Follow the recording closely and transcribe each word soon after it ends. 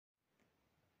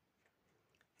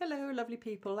Hello lovely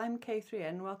people, I'm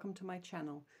K3N, welcome to my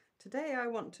channel. Today I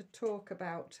want to talk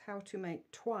about how to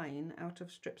make twine out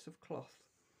of strips of cloth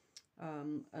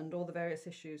and all the various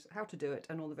issues, how to do it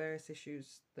and all the various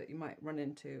issues that you might run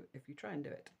into if you try and do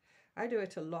it. I do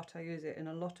it a lot, I use it in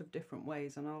a lot of different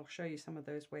ways and I'll show you some of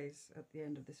those ways at the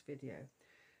end of this video.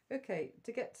 Okay,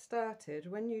 to get started,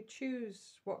 when you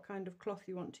choose what kind of cloth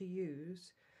you want to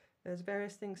use, there's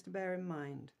various things to bear in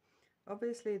mind.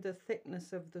 Obviously the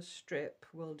thickness of the strip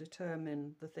will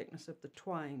determine the thickness of the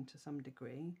twine to some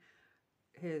degree.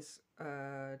 Here's,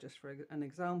 just for an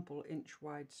example,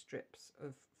 inch-wide strips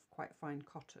of quite fine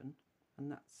cotton,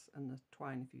 and the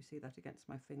twine, if you see that against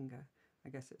my finger, I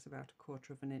guess it's about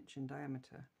 1/4 of an inch in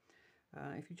diameter.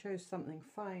 If you chose something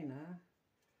finer,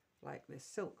 like this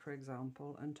silk for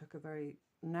example, and took a very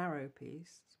narrow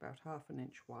piece, it's about 1/2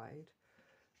 inch wide,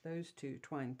 those two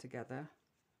twined together,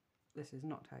 this is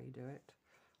not how you do it,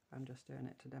 I'm just doing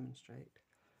it to demonstrate,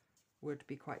 would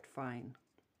be quite fine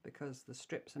because the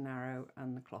strips are narrow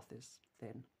and the cloth is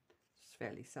thin. It's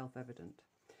fairly self-evident.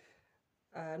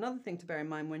 Another thing to bear in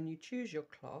mind when you choose your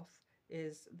cloth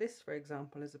is this, for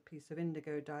example, is a piece of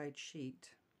indigo dyed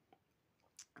sheet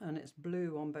and it's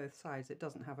blue on both sides. It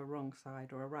doesn't have a wrong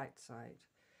side or a right side,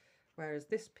 whereas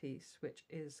this piece, which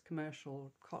is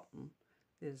commercial cotton,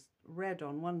 is red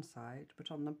on one side,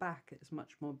 but on the back it's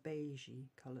much more beigey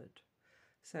coloured.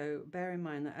 So bear in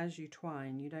mind that as you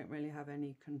twine, you don't really have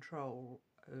any control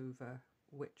over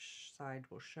which side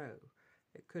will show.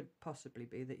 It could possibly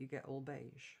be that you get all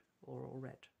beige or all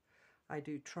red. I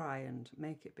do try and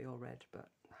make it be all red,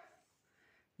 but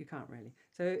you can't really.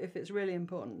 So if it's really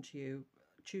important to you,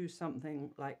 choose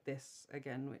something like this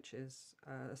again, which is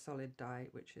a solid dye,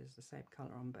 which is the same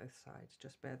colour on both sides.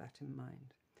 Just bear that in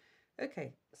mind.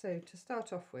 Okay, so to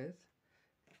start off with,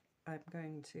 I'm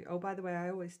going to, oh by the way, I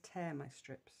always tear my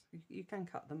strips. You can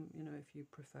cut them, you know, if you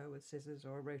prefer, with scissors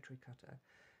or a rotary cutter.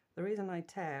 The reason I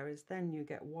tear is then you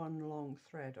get one long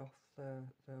thread off the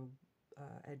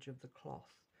edge of the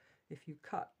cloth. If you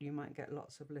cut, you might get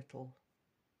lots of little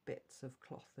bits of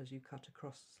cloth as you cut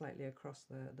across, slightly across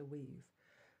the weave.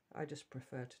 I just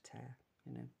prefer to tear,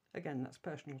 you know. Again, that's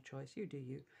personal choice, you do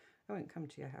you. I won't come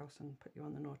to your house and put you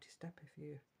on the naughty step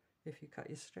if you cut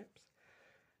your strips.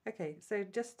 Okay, so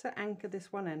just to anchor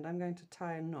this one end, I'm going to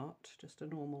tie a knot, just a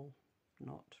normal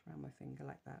knot around my finger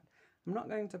like that. I'm not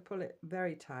going to pull it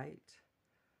very tight.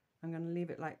 I'm going to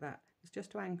leave it like that. It's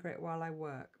just to anchor it while I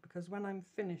work, because when I'm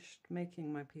finished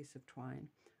making my piece of twine,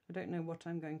 I don't know what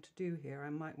I'm going to do here. I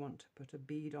might want to put a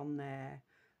bead on there,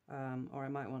 or I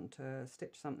might want to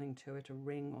stitch something to it, a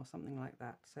ring or something like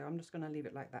that. So I'm just going to leave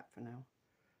it like that for now.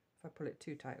 If I pull it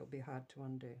too tight, it'll be hard to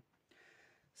undo.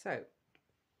 So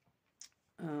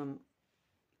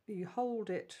you hold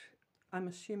it, I'm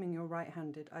assuming you're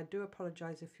right-handed. I do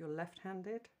apologise if you're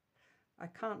left-handed. I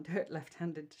can't do it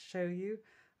left-handed to show you.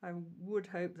 I would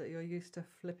hope that you're used to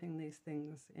flipping these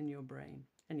things in your brain.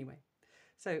 Anyway,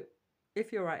 so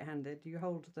if you're right-handed, you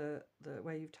hold the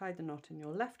where you've tied the knot in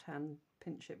your left hand,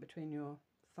 pinch it between your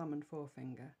thumb and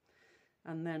forefinger,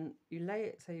 and then you lay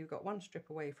it so you've got one strip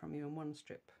away from you and one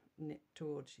strip knit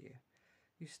towards you.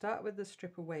 You start with the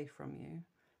strip away from you,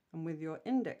 and with your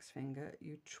index finger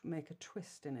you make a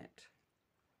twist in it,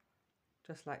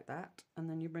 just like that, and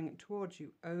then you bring it towards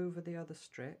you over the other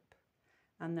strip,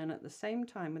 and then at the same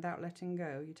time, without letting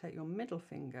go, you take your middle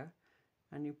finger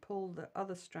and you pull the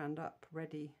other strand up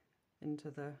ready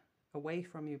into the away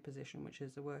from you position, which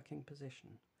is the working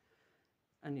position,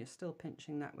 and you're still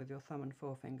pinching that with your thumb and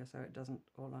forefinger so it doesn't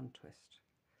all untwist.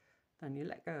 Then you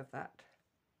let go of that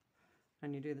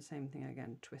and you do the same thing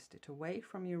again. Twist it away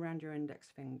from you around your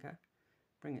index finger,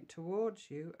 bring it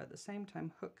towards you, at the same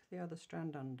time hook the other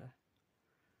strand under.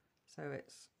 So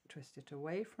it's twist it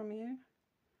away from you,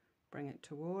 bring it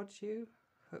towards you,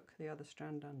 hook the other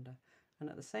strand under. And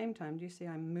at the same time, do you see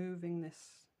I'm moving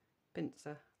this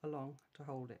pincer along to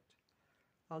hold it?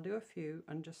 I'll do a few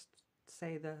and just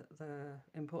say the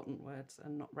important words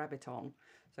and not rabbit on,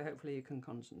 so hopefully you can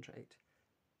concentrate.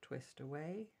 Twist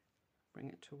away, bring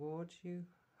it towards you,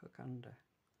 hook under.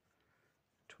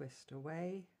 Twist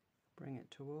away, bring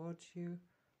it towards you,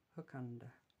 hook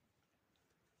under.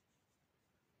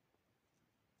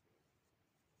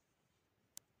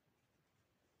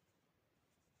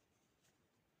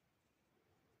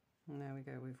 And there we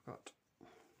go, we've got,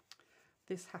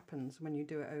 this happens when you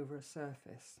do it over a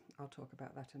surface. I'll talk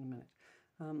about that in a minute.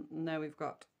 Now we've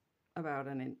got about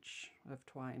an inch of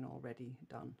twine already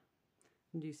done.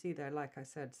 And you see there, like I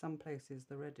said, some places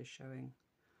the red is showing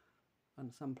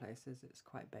and some places it's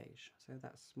quite beige. So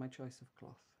that's my choice of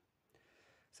cloth.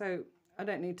 So I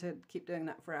don't need to keep doing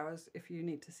that for hours. If you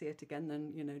need to see it again,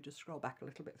 then, you know, just scroll back a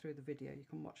little bit through the video. You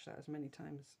can watch that as many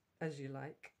times as you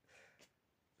like.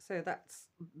 So that's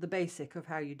the basic of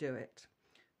how you do it.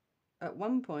 At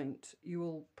one point, you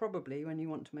will probably, when you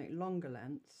want to make longer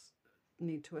lengths,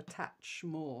 need to attach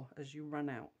more as you run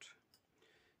out.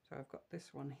 So I've got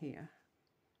this one here.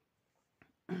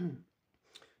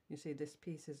 You see this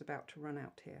piece is about to run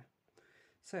out here.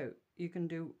 So you can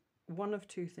do one of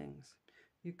two things.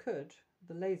 You could,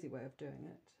 the lazy way of doing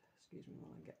it, excuse me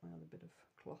while I get my other bit of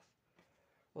cloth,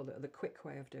 or the quick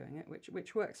way of doing it,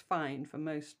 which works fine for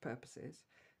most purposes,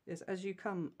 is as you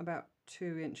come about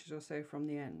 2 inches or so from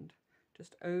the end,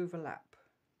 just overlap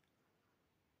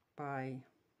by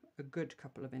a good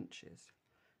couple of inches,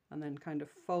 and then kind of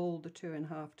fold the two in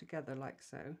half together like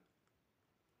so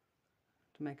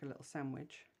to make a little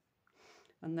sandwich,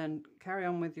 and then carry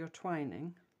on with your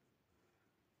twining,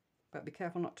 but be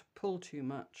careful not to pull too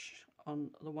much on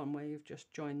the one where you've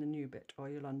just joined the new bit, or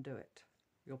you'll undo it,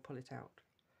 you'll pull it out,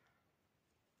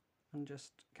 and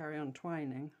just carry on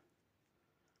twining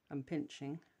and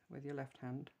pinching with your left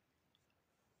hand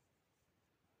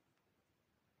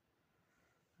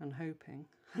and hoping.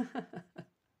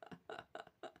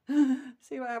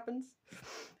 See what happens.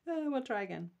 We'll try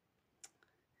again.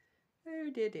 Oh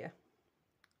dear dear.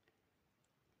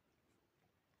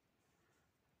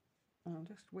 I'll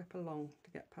just whip along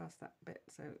to get past that bit.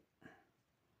 So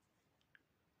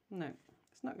no,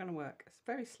 it's not going to work. It's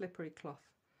very slippery cloth.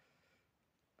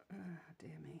 Oh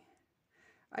dear me.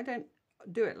 I don't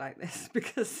do it like this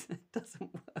because it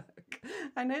doesn't work.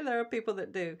 I know there are people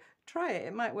that do. Try it,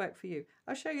 it might work for you.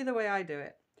 I'll show you the way I do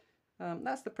it.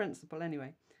 That's the principle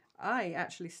anyway. I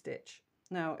actually stitch.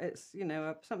 Now it's, you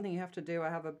know, something you have to do. I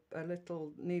have a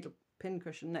little needle pin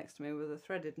cushion next to me with a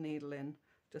threaded needle in,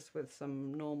 just with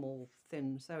some normal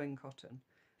thin sewing cotton,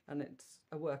 and it's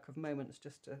a work of moments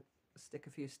just to stick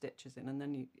a few stitches in, and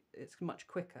then it's much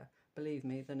quicker, believe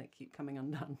me, than it keep coming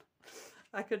undone.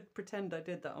 I could pretend I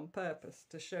did that on purpose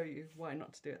to show you why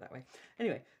not to do it that way.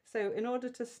 Anyway, so in order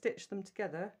to stitch them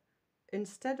together,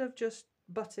 instead of just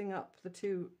butting up the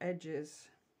two edges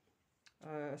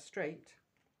straight,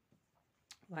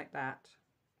 like that,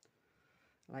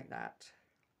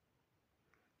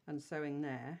 and sewing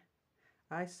there,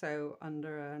 I sew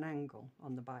under an angle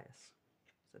on the bias.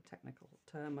 It's a technical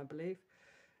term, I believe.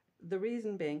 The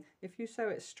reason being, if you sew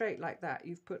it straight like that,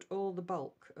 you've put all the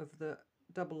bulk of the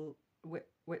double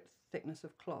width thickness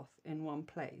of cloth in one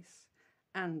place,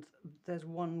 and there's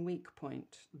one weak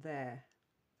point there.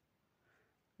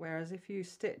 Whereas if you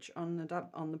stitch on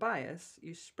the bias,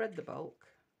 you spread the bulk.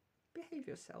 Behave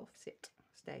yourself, sit,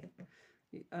 stay.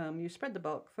 You spread the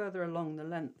bulk further along the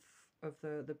length of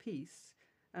the piece,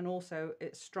 and also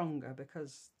it's stronger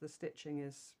because the stitching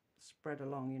is spread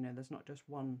along, you know, there's not just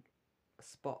one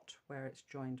spot where it's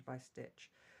joined by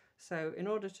stitch. So in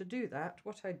order to do that,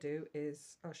 what I do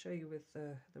is, I'll show you with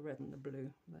the red and the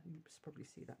blue, then you probably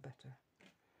see that better.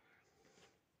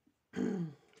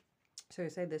 So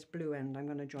say this blue end, I'm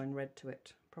going to join red to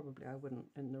it. Probably I wouldn't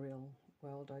in the real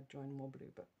world, I'd join more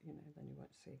blue, but you know, then you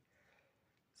won't see.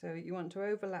 So you want to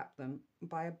overlap them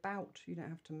by about, you don't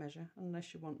have to measure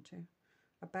unless you want to,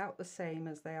 about the same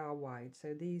as they are wide.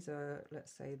 So these are,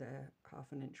 let's say they're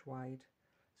 1/2 inch wide.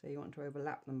 So you want to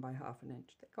overlap them by 1/2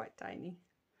 inch. They're quite tiny.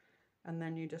 And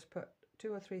then you just put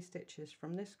 2 or 3 stitches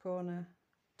from this corner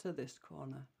to this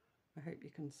corner. I hope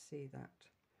you can see that.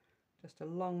 Just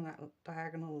along that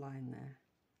diagonal line there.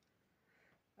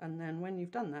 And then when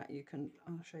you've done that, you can,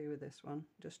 I'll show you with this one,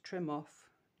 just trim off.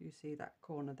 You see that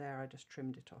corner there, I just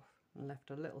trimmed it off and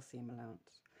left a little seam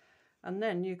allowance. And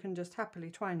then you can just happily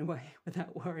twine away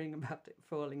without worrying about it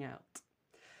falling out.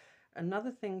 Another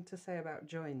thing to say about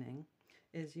joining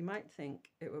is you might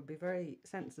think it would be very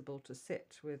sensible to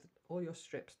sit with all your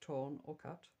strips torn or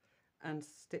cut and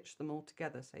stitch them all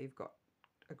together, so you've got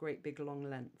a great big long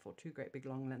length or 2 great big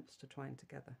long lengths to twine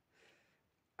together.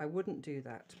 I wouldn't do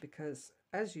that because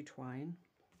as you twine,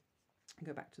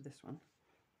 go back to this one,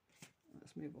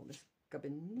 let's move all this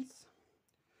gubbins.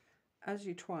 As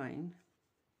you twine,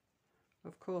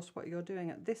 of course what you're doing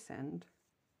at this end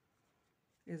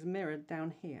is mirrored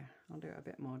down here. I'll do it a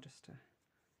bit more just to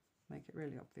make it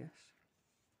really obvious.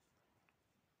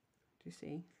 Do you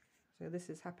see? So this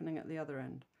is happening at the other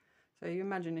end. So you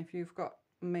imagine if you've got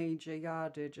major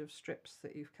yardage of strips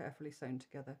that you've carefully sewn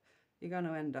together, you're going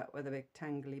to end up with a big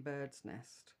tangly bird's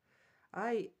nest.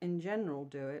 I in general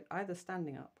do it either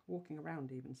standing up, walking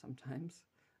around even sometimes,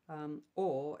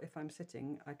 or if I'm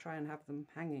sitting, I try and have them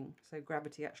hanging so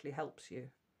gravity actually helps you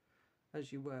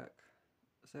as you work.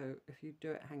 So if you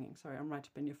do it hanging, sorry, I'm right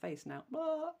up in your face now.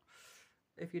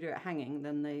 if you do it hanging,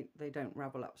 then they don't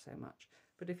ravel up so much.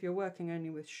 But if you're working only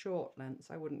with short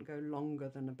lengths, I wouldn't go longer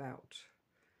than about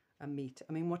a metre.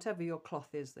 I mean, whatever your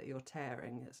cloth is that you're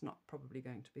tearing, it's not probably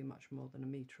going to be much more than a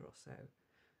metre or so.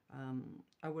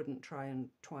 I wouldn't try and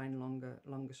twine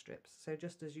longer strips. So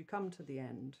just as you come to the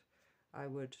end, I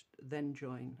would then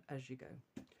join as you go.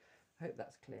 I hope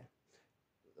that's clear.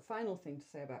 The final thing to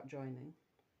say about joining,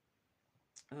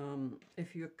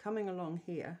 if you're coming along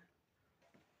here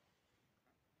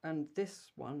and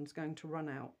this one's going to run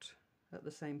out at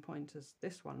the same point as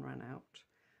this one ran out,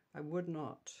 I would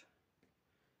not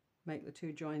make the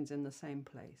two joins in the same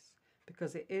place,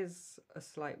 because it is a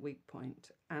slight weak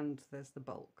point and there's the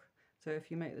bulk. So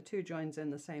if you make the two joins in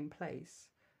the same place,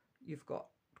 you've got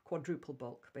quadruple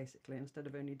bulk basically instead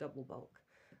of only double bulk.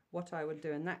 What I would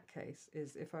do in that case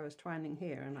is, if I was twining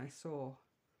here and I saw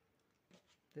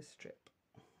this strip,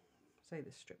 say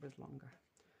this strip was longer,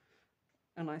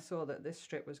 and I saw that this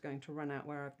strip was going to run out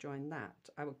where I've joined that,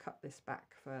 I would cut this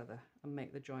back further and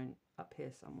make the join up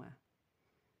here somewhere.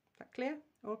 Is that clear?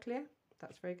 All clear?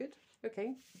 That's very good.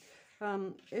 Okay.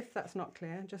 If that's not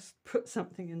clear, just put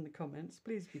something in the comments.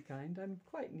 Please be kind. I'm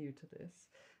quite new to this.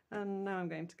 And now I'm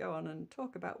going to go on and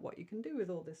talk about what you can do with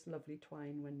all this lovely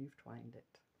twine when you've twined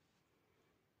it.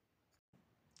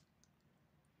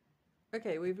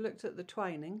 Okay, we've looked at the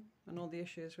twining and all the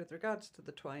issues with regards to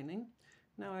the twining.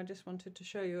 Now I just wanted to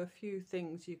show you a few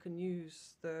things you can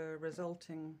use the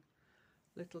resulting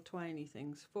little twiny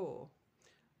things for.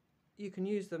 You can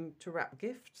use them to wrap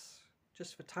gifts,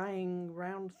 just for tying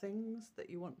round things that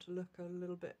you want to look a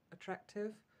little bit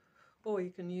attractive, or you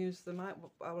can use them,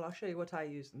 I'll show you what I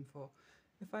use them for.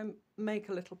 If I make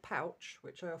a little pouch,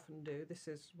 which I often do, this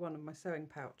is one of my sewing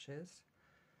pouches,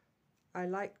 I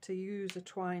like to use a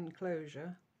twine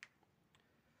closure.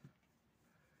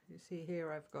 You see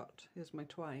here here's my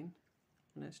twine,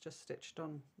 and it's just stitched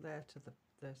on there to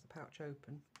there's the pouch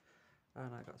open,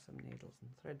 and I got some needles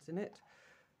and threads in it,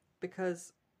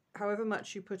 because however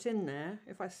much you put in there,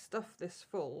 if I stuff this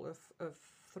full of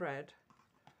thread,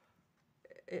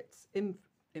 it's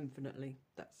infinitely,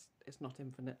 it's not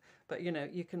infinite, but you know,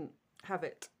 you can have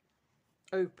it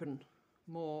open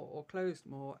more or closed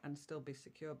more and still be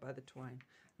secured by the twine.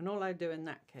 And all I do in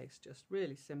that case, just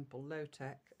really simple, low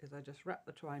tech, is I just wrap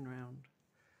the twine round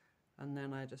and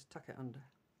then I just tuck it under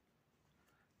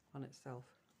on itself.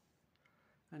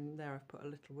 And there I've put a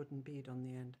little wooden bead on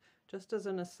the end. Just as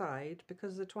an aside,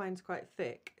 because the twine's quite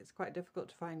thick, it's quite difficult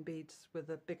to find beads with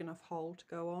a big enough hole to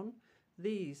go on.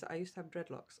 These, I used to have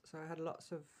dreadlocks, so I had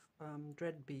lots of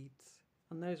dread beads,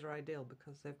 and those are ideal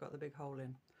because they've got the big hole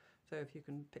in. So if you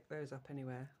can pick those up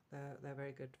anywhere, they're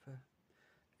very good for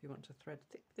if you want to thread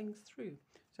thick things through.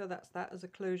 So that's that as a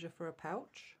closure for a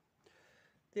pouch.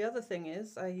 The other thing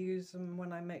is I use them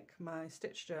when I make my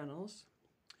stitch journals,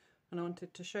 and I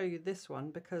wanted to show you this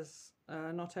one because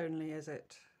not only is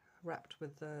it wrapped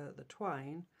with the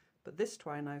twine, but this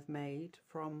twine I've made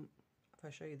from, if I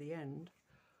show you the end,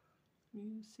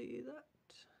 you see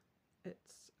that?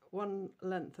 It's one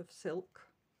length of silk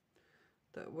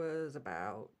that was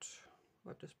about,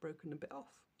 I've just broken a bit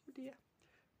off, oh dear,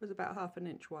 it was about ½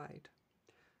 inch wide.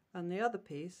 And the other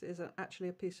piece is actually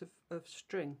a piece of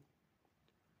string.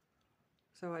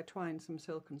 So I twined some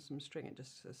silk and some string, it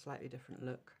just a slightly different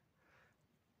look.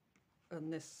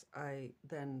 And this I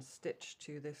then stitched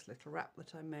to this little wrap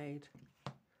that I made,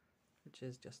 which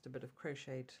is just a bit of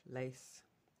crocheted lace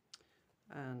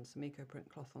and some eco print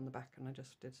cloth on the back, and I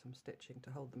just did some stitching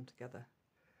to hold them together.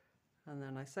 And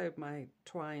then I sewed my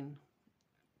twine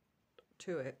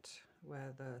to it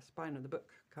where the spine of the book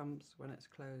comes when it's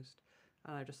closed,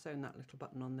 and I just sewn that little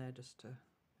button on there just to,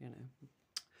 you know,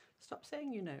 stop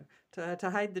saying you know, to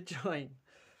hide the join.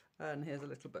 And here's a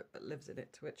little book that lives in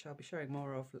it, which I'll be showing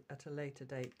more of at a later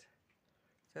date.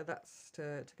 So that's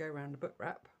to go around a book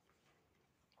wrap.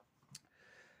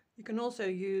 You can also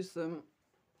use them.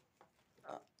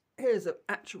 Here's an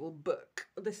actual book.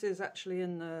 This is actually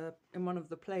in one of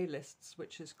the playlists,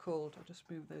 which is called, I'll just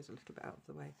move those a little bit out of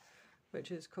the way,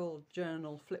 which is called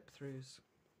Journal Flip-Throughs.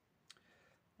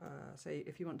 So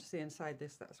if you want to see inside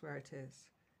this, that's where it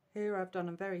is. Here I've done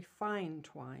a very fine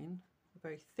twine, a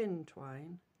very thin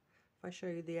twine. If I show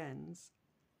you the ends,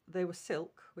 they were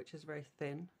silk, which is very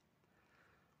thin.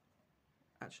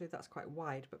 Actually, that's quite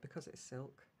wide, but because it's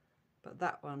silk. But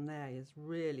that one there is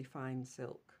really fine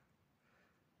silk.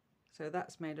 So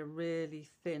that's made a really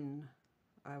thin,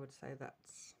 I would say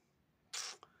that's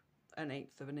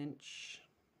 1/8 of an inch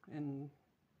in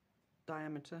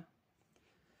diameter.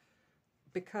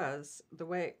 Because the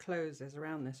way it closes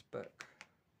around this book,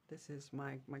 this is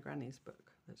my granny's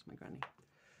book, that's my granny.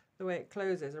 the way it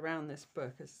closes around this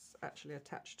book is actually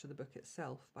attached to the book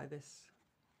itself by this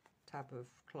tab of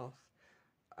cloth.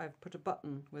 I've put a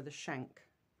button with a shank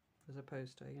as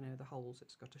opposed to, you know, the holes,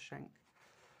 it's got a shank.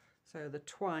 So the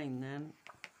twine then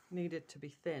needed to be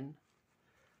thin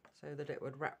so that it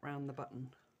would wrap round the button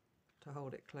to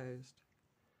hold it closed.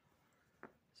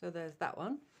 So there's that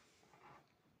one.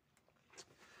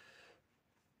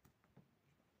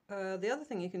 The other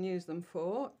thing you can use them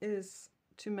for is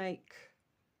to make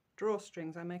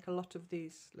drawstrings. I make a lot of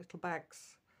these little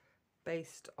bags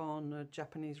based on a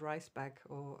Japanese rice bag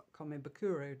or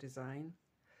kamebukuro design.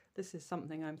 This is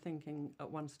something I'm thinking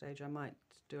at one stage I might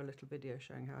do a little video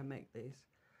showing how I make these.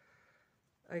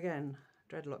 Again,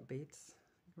 dreadlock beads,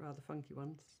 rather funky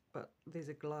ones, but these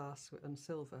are glass and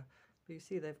silver. But you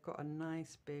see they've got a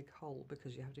nice big hole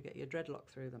because you have to get your dreadlock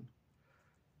through them.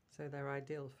 So they're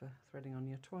ideal for threading on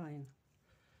your twine.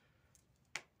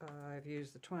 I've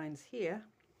used the twines here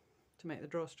to make the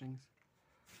drawstrings.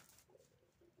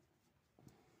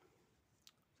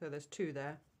 So there's two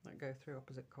there that go through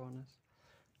opposite corners,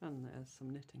 and there's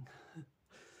some knitting.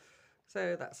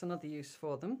 So that's another use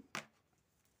for them.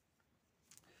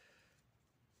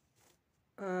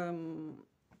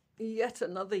 Yet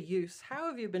another use, how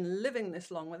have you been living this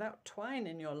long without twine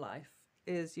in your life,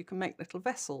 is you can make little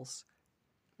vessels.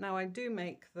 Now I do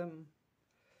make them,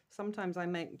 sometimes I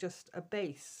make just a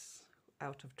base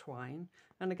out of twine,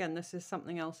 and again this is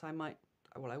something else I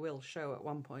will show at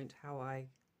one point, how I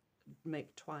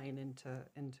make twine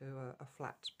into a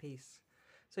flat piece.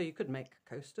 So you could make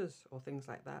coasters or things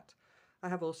like that. I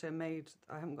have also made,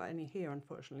 I haven't got any here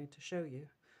unfortunately to show you,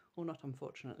 or not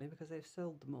unfortunately because they've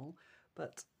sold them all,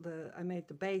 but I made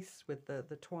the base with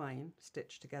the twine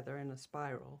stitched together in a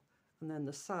spiral, and then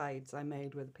the sides I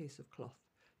made with a piece of cloth.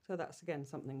 So that's again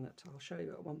something that I'll show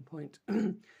you at one point.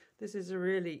 This is a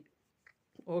really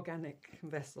organic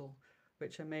vessel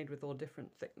which I made with all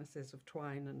different thicknesses of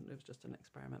twine, and it was just an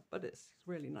experiment, but it's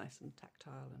really nice and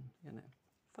tactile and, you know,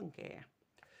 funky.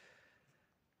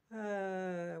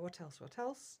 What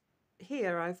else?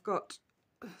 Here I've got,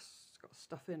 it's got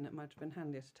stuff in, it might have been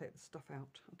handier to take the stuff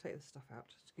out. I'll take the stuff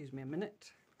out, excuse me a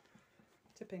minute.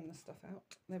 Tipping the stuff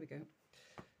out, there we go.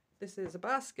 This is a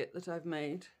basket that I've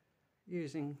made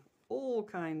using all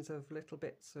kinds of little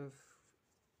bits of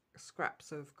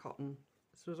scraps of cotton.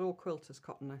 This was all quilter's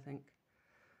cotton, I think.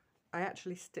 I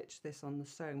actually stitched this on the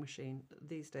sewing machine.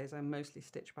 These days I mostly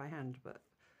stitch by hand, but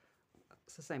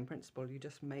it's the same principle. You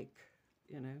just make,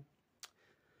 you know,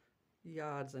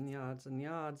 yards and yards and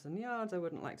yards and yards. I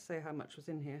wouldn't like to say how much was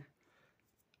in here.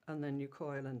 And then you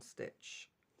coil and stitch.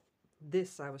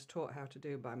 This I was taught how to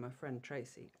do by my friend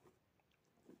Tracy.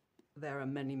 There are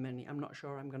many, many. I'm not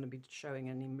sure I'm going to be showing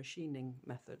any machining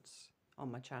methods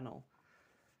on my channel.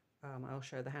 I'll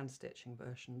show the hand stitching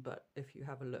version, but if you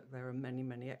have a look, there are many,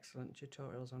 many excellent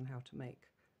tutorials on how to make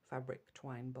fabric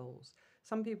twine bowls.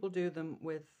 Some people do them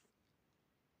with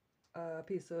a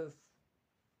piece of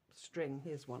string.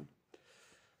 Here's one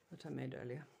that I made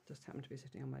earlier, just happened to be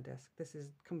sitting on my desk. This is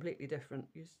completely different.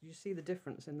 You see the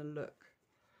difference in the look.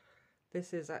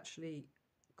 This is actually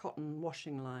cotton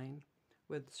washing line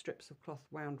with strips of cloth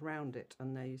wound round it,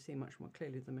 and there you see much more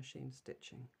clearly the machine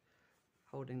stitching,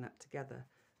 holding that together.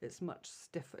 It's much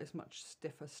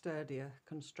stiffer, sturdier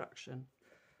construction.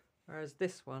 Whereas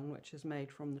this one, which is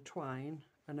made from the twine,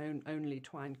 and only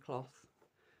twine cloth,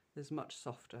 is much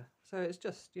softer. So it's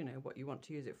just, you know, what you want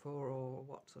to use it for or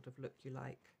what sort of look you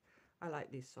like. I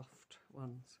like these soft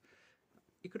ones.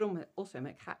 You could also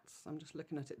make hats. I'm just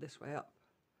looking at it this way up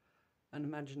and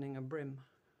imagining a brim.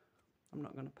 I'm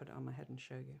not going to put it on my head and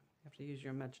show you. You have to use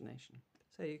your imagination.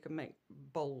 So you can make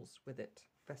bowls with it,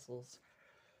 vessels.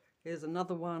 Here's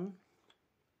another one.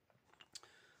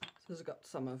 So I've got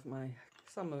some of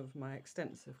my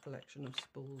extensive collection of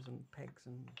spools and pegs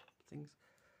and things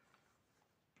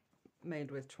made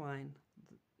with twine,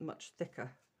 much thicker.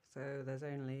 So there's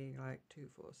only like 2,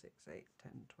 4, 6, 8,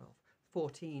 10, 12,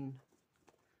 14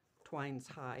 twines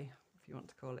high, if you want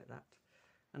to call it that.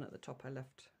 And at the top I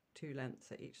left 2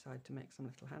 lengths at each side to make some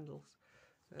little handles.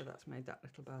 So that's made that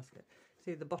little basket.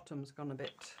 See, the bottom's gone a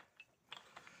bit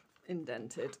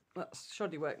indented. That's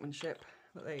shoddy workmanship,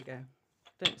 but there you go.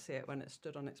 Don't see it when it's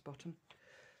stood on its bottom.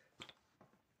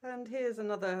 And here's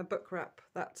another book wrap.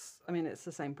 I mean, it's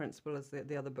the same principle as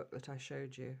the other book that I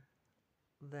showed you.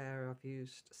 There I've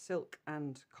used silk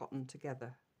and cotton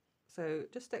together. So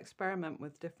just experiment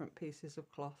with different pieces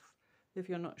of cloth. If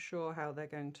you're not sure how they're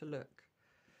going to look,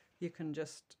 you can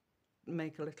just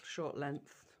make a little short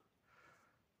length,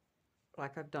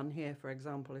 like I've done here, for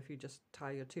example. If you just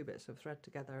tie your 2 bits of thread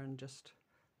together and just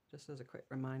as a quick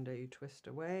reminder, you twist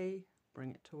away,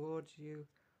 bring it towards you,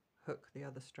 hook the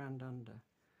other strand under.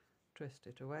 Twist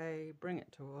it away, bring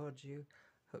it towards you,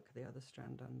 hook the other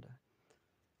strand under.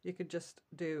 You could just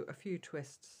do a few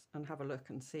twists and have a look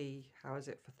and see how is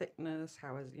it for thickness,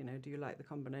 how is, you know, do you like the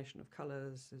combination of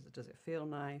colours, does it feel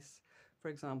nice? For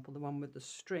example, the one with the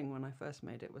string when I first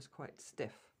made it was quite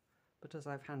stiff, but as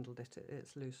I've handled it,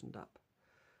 it's loosened up.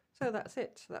 So that's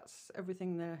it. That's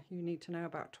everything there you need to know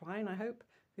about twine, I hope.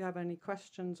 If you have any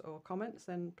questions or comments,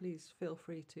 then please feel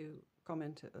free to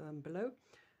comment below.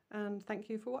 And thank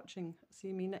you for watching.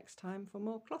 See me next time for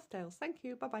more cloth tales. Thank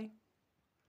you. Bye-bye.